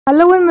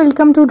Hello and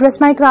welcome to Dress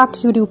My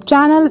Craft YouTube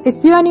channel.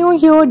 If you are new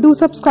here, do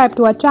subscribe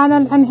to our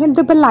channel and hit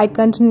the bell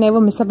icon to never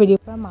miss a video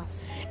from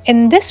us.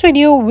 In this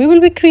video, we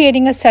will be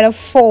creating a set of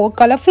 4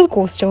 colorful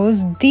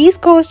coasters. These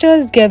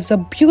coasters gives a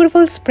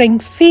beautiful spring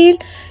feel.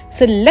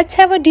 So let's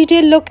have a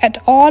detailed look at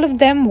all of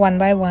them one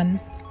by one.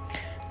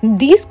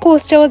 These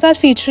coasters are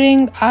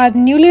featuring our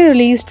newly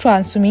released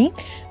Transforme,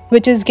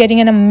 which is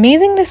getting an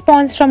amazing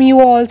response from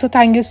you all. So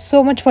thank you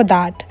so much for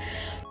that.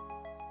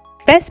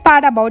 Best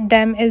part about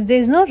them is there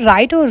is no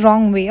right or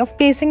wrong way of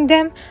placing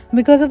them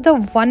because of the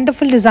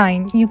wonderful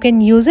design. You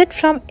can use it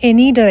from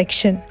any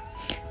direction.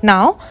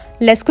 Now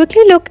let's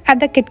quickly look at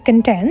the kit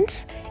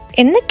contents.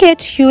 In the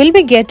kit you will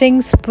be getting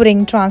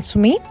spring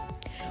Transforme,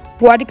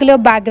 watercolor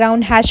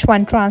background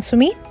 #1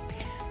 Transforme,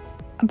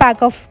 a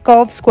pack of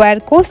curved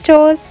square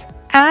coasters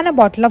and a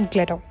bottle of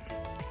glitter.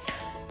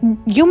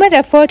 You may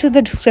refer to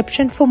the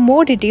description for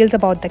more details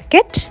about the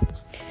kit.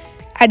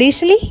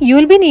 Additionally, you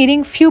will be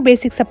needing few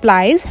basic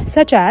supplies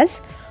such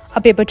as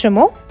a paper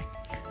trimmer,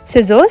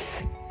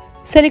 scissors,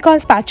 silicone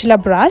spatula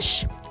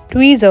brush,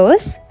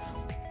 tweezers,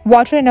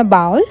 water in a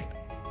bowl,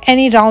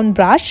 any round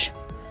brush,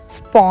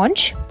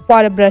 sponge,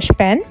 water brush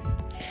pen,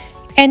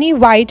 any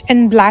white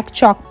and black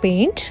chalk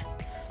paint,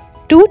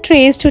 2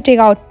 trays to take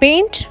out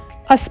paint,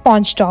 a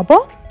sponge dauber,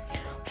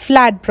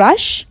 flat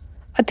brush,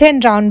 a thin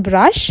round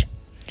brush,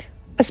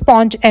 a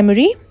sponge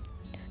emery,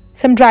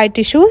 some dry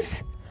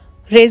tissues,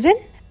 resin,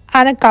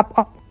 and a cup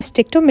of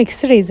stick to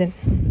mix the resin.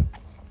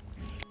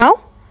 Now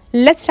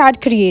let's start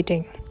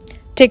creating.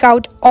 Take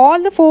out all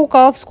the 4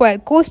 curved square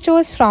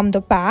coasters from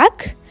the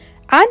pack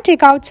and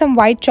take out some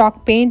white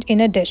chalk paint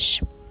in a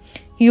dish.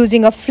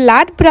 Using a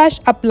flat brush,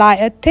 apply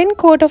a thin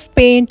coat of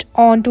paint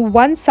onto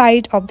one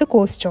side of the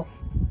coaster.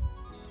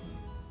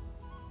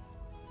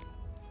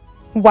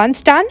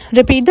 Once done,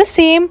 repeat the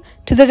same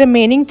to the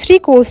remaining 3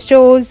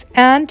 coasters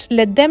and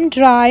let them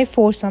dry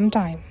for some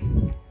time.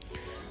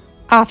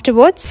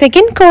 Afterwards,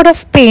 second coat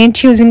of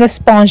paint using a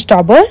sponge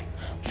dauber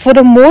for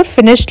a more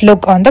finished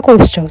look on the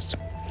coasters.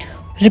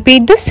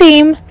 Repeat the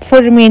same for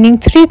remaining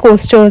 3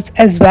 coasters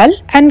as well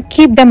and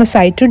keep them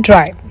aside to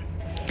dry.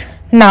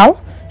 Now,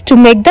 to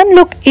make them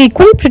look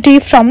equally pretty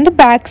from the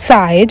back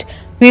side,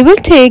 we will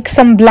take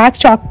some black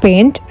chalk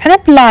paint and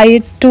apply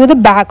it to the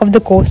back of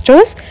the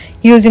coasters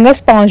using a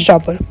sponge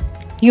dauber.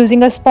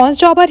 Using a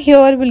sponge dauber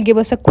here will give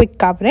us a quick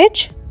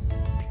coverage.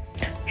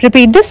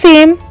 Repeat the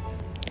same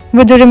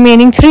with the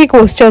remaining 3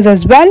 coasters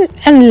as well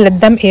and let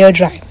them air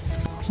dry.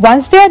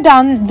 Once they are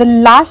done, the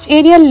last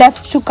area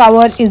left to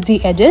cover is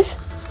the edges.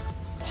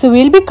 So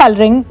we'll be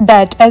coloring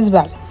that as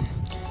well.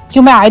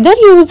 You may either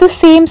use the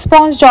same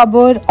sponge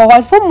dauber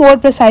or for more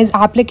precise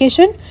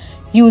application,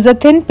 use a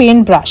thin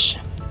paint brush.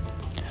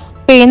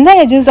 Paint the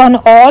edges on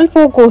all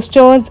 4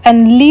 coasters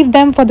and leave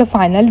them for the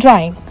final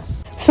drying.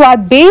 So our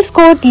base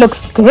coat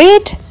looks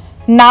great.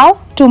 Now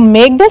to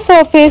make the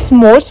surface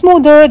more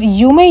smoother,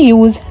 you may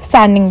use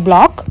sanding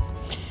block.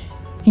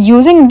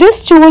 Using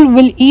this tool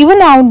will even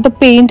out the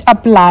paint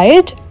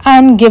applied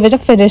and give it a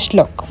finished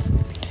look.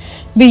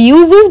 We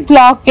use this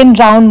block in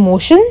round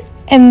motion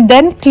and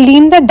then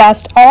clean the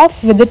dust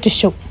off with the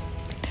tissue.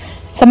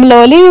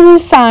 Similarly, we will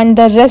sand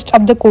the rest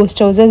of the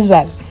coasters as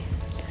well.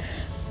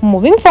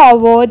 Moving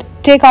forward,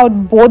 take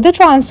out both the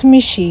Transforme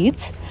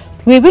sheets.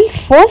 We will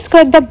first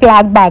cut the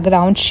black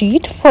background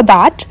sheet. For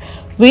that,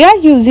 we are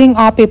using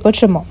our paper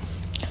trimmer.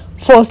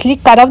 Firstly,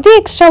 cut off the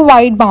extra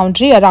wide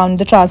boundary around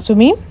the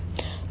Transforme.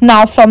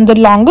 Now from the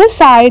longer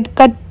side,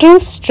 cut 2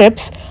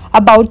 strips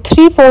about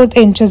 3/4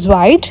 inches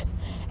wide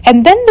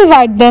and then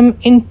divide them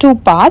in 2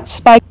 parts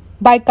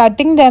by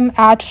cutting them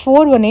at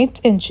 4 1/8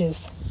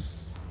 inches.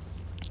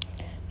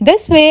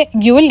 This way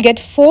you will get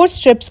 4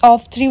 strips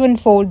of 3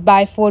 1/4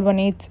 by 4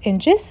 1/8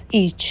 inches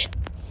each.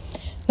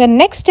 The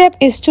next step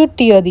is to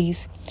tear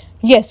these.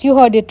 Yes, you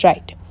heard it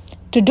right.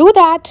 To do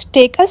that,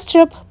 take a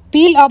strip,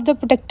 peel off the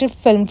protective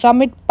film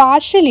from it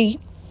partially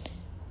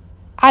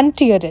and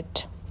tear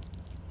it.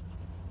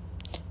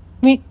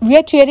 We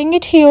are tearing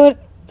it here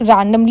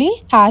randomly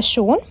as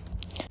shown.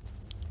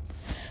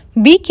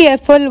 Be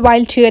careful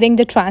while tearing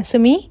the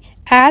Transforme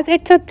as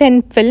it's a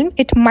thin film,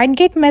 it might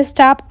get messed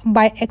up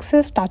by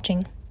excess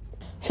touching.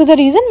 So the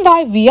reason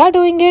why we are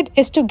doing it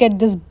is to get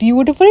this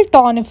beautiful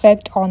torn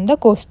effect on the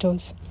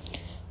coasters.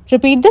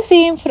 Repeat the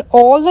same for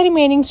all the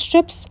remaining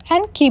strips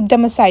and keep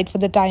them aside for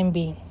the time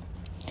being.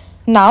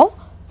 Now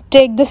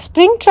take the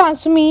spring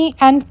Transforme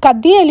and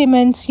cut the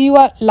elements you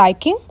are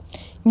liking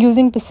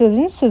using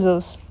precision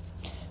scissors.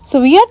 So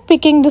we are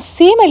picking the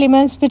same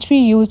elements which we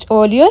used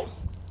earlier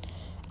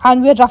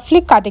and we are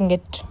roughly cutting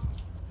it.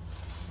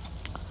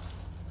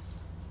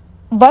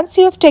 Once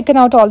you have taken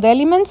out all the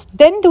elements,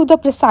 then do the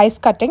precise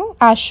cutting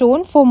as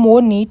shown for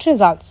more neat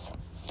results.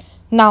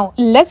 Now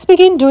let's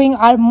begin doing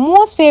our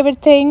most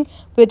favorite thing,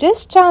 which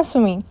is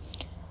Transforme.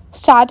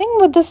 Starting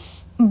with the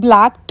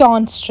black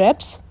torn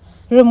strips,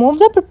 remove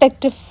the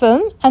protective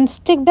film and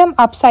stick them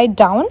upside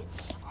down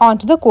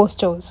onto the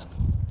coasters.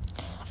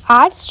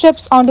 Add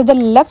strips onto the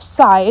left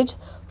side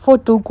for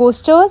 2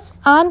 coasters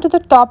and to the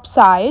top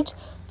side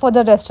for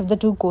the rest of the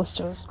 2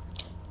 coasters.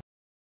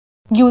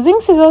 Using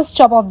scissors,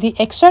 chop off the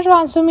extra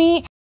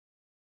transformy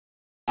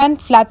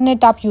and flatten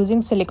it up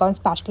using silicone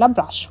spatula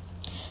brush.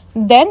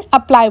 Then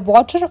apply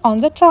water on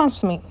the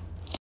transformy.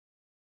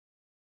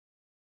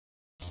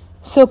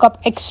 Soak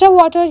up extra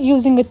water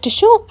using a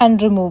tissue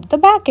and remove the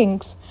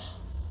backings.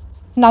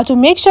 Now to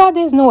make sure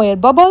there is no air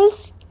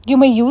bubbles, you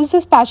may use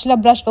the spatula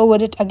brush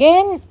over it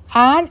again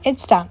and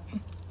it's done.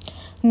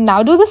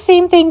 Now do the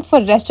same thing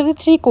for rest of the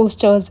 3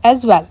 coasters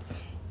as well.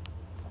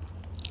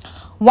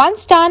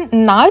 Once done,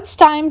 now it's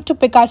time to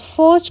pick our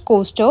first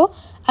coaster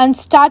and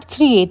start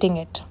creating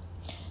it.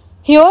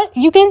 Here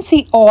you can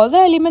see all the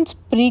elements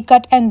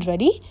pre-cut and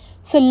ready,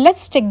 so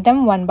let's stick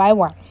them one by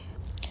one.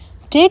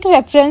 Take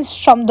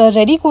reference from the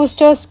ready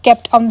coasters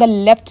kept on the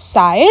left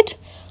side.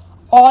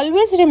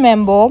 Always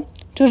remember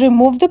to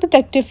remove the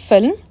protective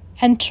film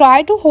and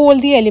try to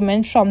hold the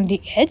element from the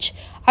edge,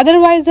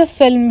 otherwise the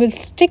film will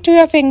stick to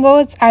your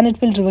fingers and it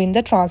will ruin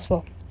the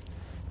transfer.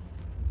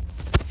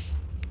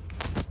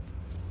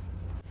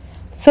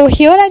 So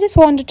here I just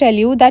want to tell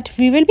you that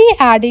we will be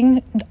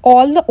adding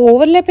all the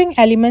overlapping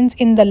elements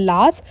in the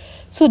last,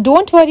 so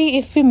don't worry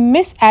if we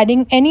miss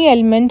adding any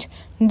element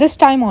this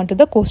time onto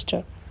the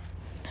coaster.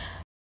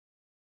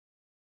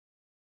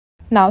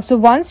 Now, so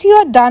once you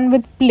are done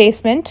with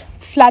placement,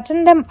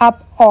 flatten them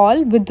up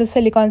all with the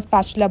silicone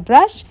spatula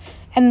brush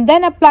and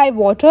then apply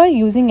water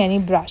using any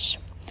brush.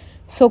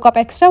 Soak up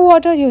extra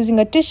water using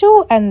a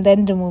tissue and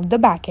then remove the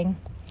backing.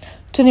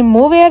 To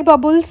remove air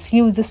bubbles,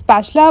 use the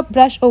spatula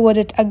brush over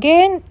it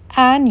again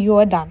and you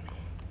are done.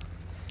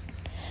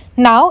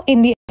 Now,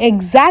 in the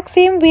exact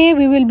same way,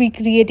 we will be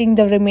creating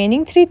the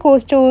remaining 3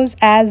 coasters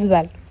as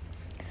well.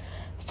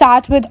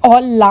 Start with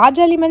all large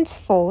elements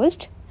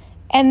first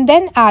and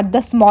then add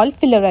the small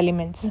filler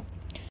elements.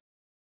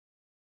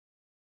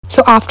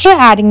 So after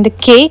adding the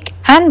cake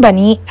and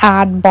bunny,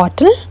 add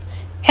bottle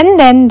and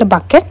then the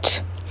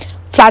bucket.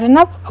 Flatten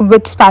up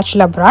with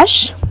spatula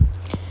brush.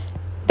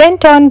 Then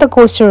turn the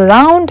coaster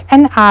around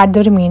and add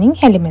the remaining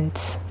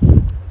elements.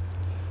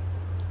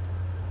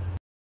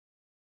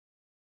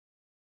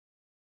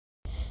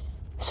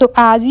 So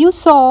as you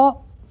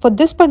saw, for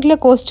this particular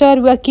coaster,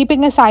 we are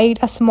keeping aside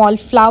a small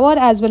flower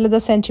as well as the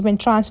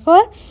sentiment transfer.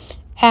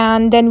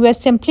 And then we are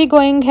simply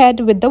going ahead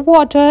with the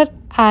water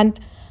and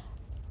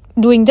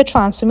doing the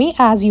transformy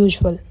as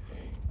usual.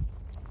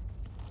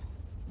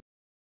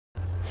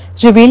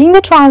 Revealing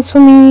the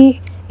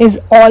transformy is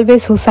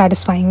always so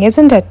satisfying,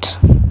 isn't it?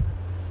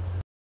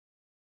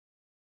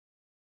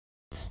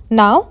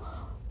 Now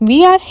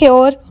we are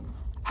here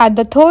at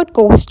the 3rd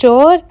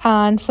coaster,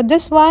 and for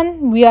this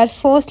one we are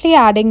firstly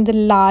adding the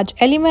large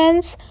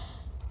elements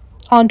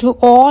onto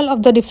all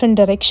of the different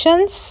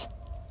directions.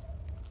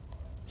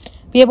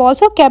 We have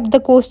also kept the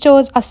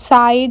coasters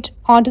aside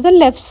onto the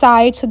left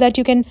side so that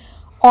you can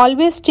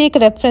always take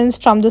reference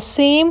from the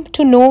same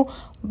to know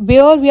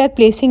where we are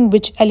placing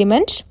which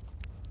element.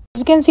 As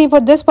you can see, for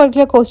this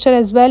particular coaster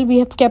as well, we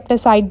have kept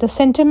aside the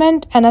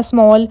sentiment and a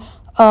small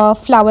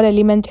flower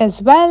element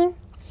as well.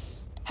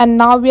 And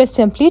now we are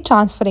simply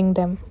transferring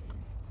them.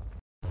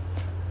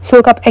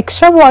 Soak up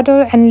extra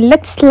water and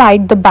let's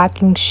slide the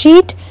backing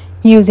sheet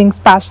using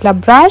spatula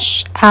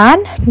brush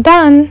and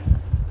done.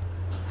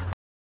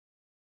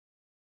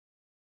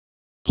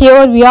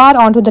 Here we are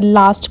onto the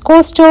last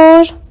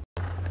coaster.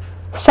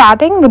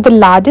 Starting with the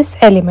largest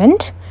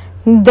element,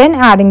 then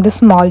adding the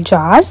small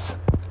jars.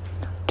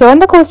 Turn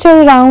the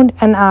coaster around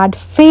and add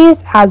face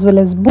as well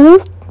as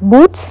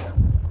boots.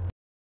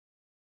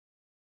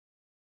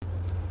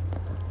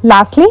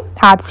 Lastly,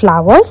 add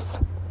flowers.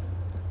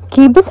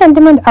 Keep the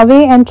sentiment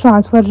away and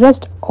transfer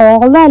rest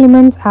all the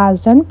elements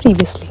as done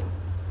previously.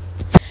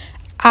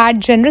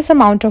 Add generous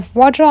amount of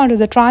water onto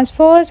the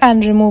transfers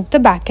and remove the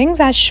backings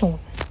as shown.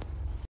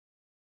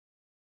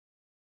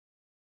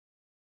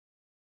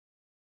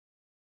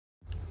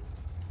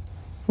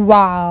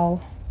 Wow,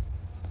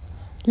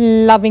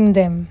 loving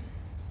them.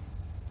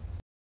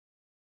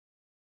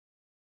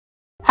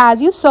 As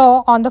you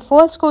saw, on the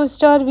first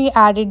coaster we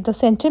added the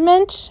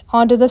sentiment.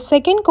 Onto the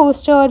second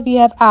coaster we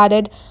have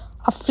added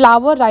a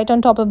flower right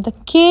on top of the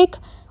cake.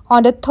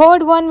 On the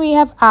third one we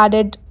have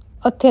added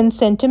a thin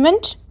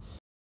sentiment.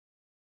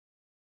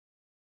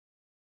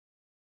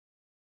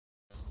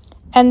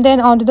 And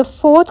then onto the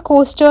 4th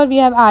coaster we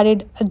have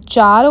added a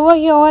jar over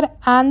here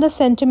and the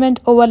sentiment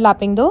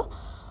overlapping the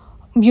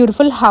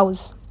beautiful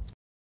house.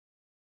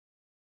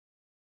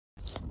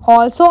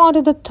 Also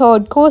onto the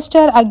 3rd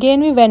coaster,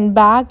 again we went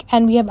back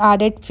and we have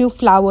added few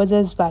flowers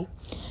as well.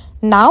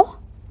 Now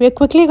we're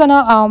quickly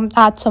gonna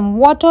add some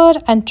water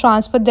and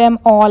transfer them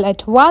all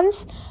at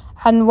once,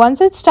 and once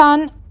it's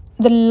done,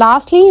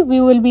 lastly we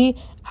will be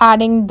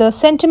adding the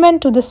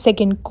sentiment to the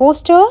 2nd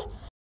coaster.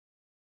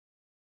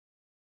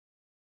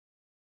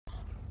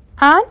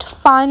 And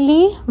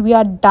finally we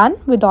are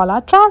done with all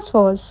our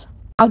transfers.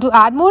 Now to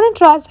add more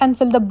interest and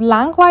fill the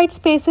blank white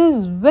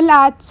spaces, we'll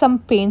add some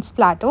paint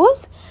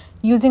splatters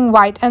using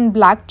white and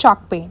black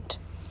chalk paint.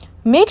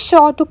 Make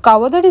sure to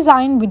cover the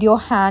design with your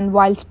hand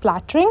while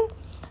splattering.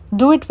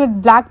 Do it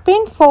with black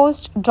paint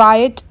first, dry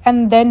it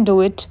and then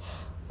do it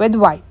with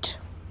white.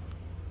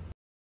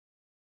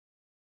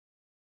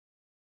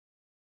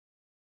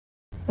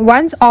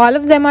 Once all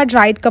of them are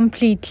dried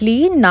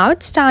completely, now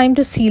it's time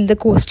to seal the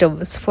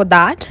coasters. For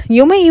that,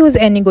 you may use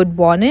any good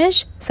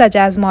varnish such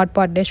as Mod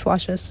Podge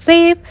Dishwasher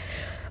Safe,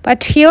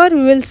 but here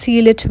we will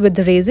seal it with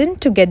resin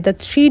to get the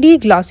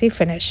 3D glossy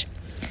finish.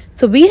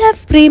 So we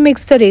have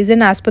pre-mixed the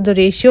resin as per the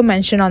ratio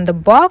mentioned on the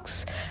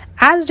box,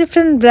 as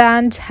different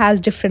brands has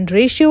different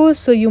ratios,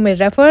 so you may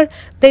refer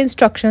the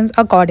instructions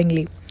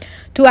accordingly.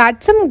 To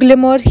add some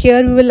glimmer,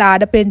 here we will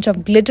add a pinch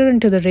of glitter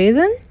into the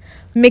resin,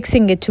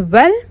 mixing it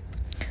well.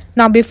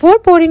 Now before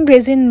pouring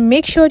resin,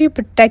 make sure you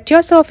protect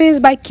your surface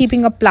by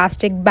keeping a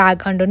plastic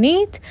bag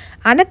underneath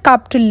and a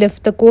cup to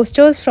lift the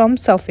coasters from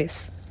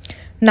surface.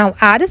 Now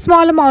add a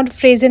small amount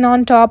of resin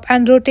on top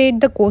and rotate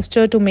the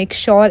coaster to make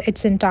sure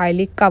it's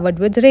entirely covered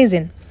with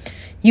resin.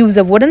 Use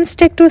a wooden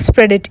stick to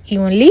spread it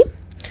evenly.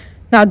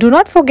 Now do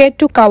not forget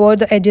to cover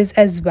the edges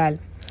as well.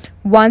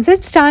 Once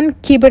it's done,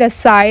 keep it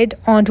aside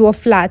onto a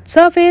flat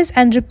surface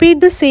and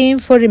repeat the same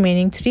for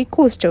remaining 3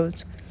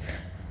 coasters.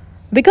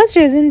 Because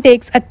resin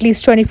takes at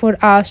least 24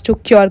 hours to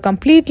cure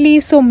completely,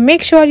 so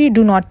make sure you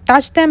do not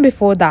touch them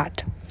before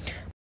that.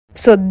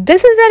 So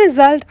this is the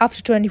result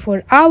after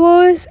 24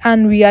 hours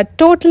and we are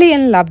totally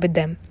in love with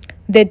them.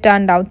 They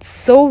turned out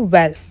so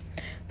well.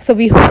 So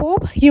we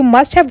hope you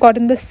must have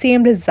gotten the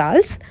same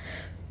results.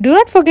 Do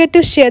not forget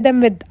to share them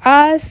with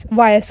us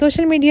via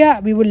social media.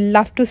 We would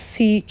love to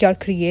see your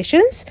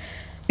creations.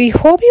 We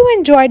hope you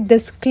enjoyed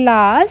this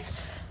class.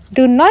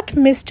 Do not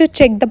miss to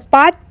check the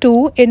part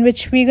 2 in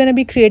which we're going to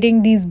be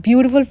creating these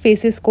beautiful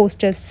faces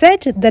coaster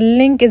set. The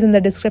link is in the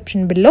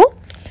description below.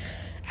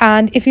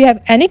 And if you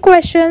have any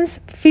questions,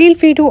 feel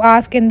free to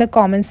ask in the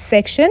comments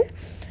section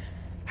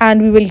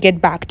and we will get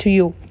back to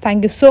you.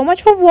 Thank you so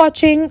much for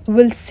watching.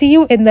 We'll see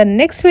you in the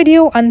next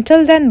video.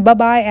 Until then, bye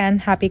bye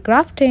and happy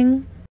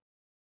crafting.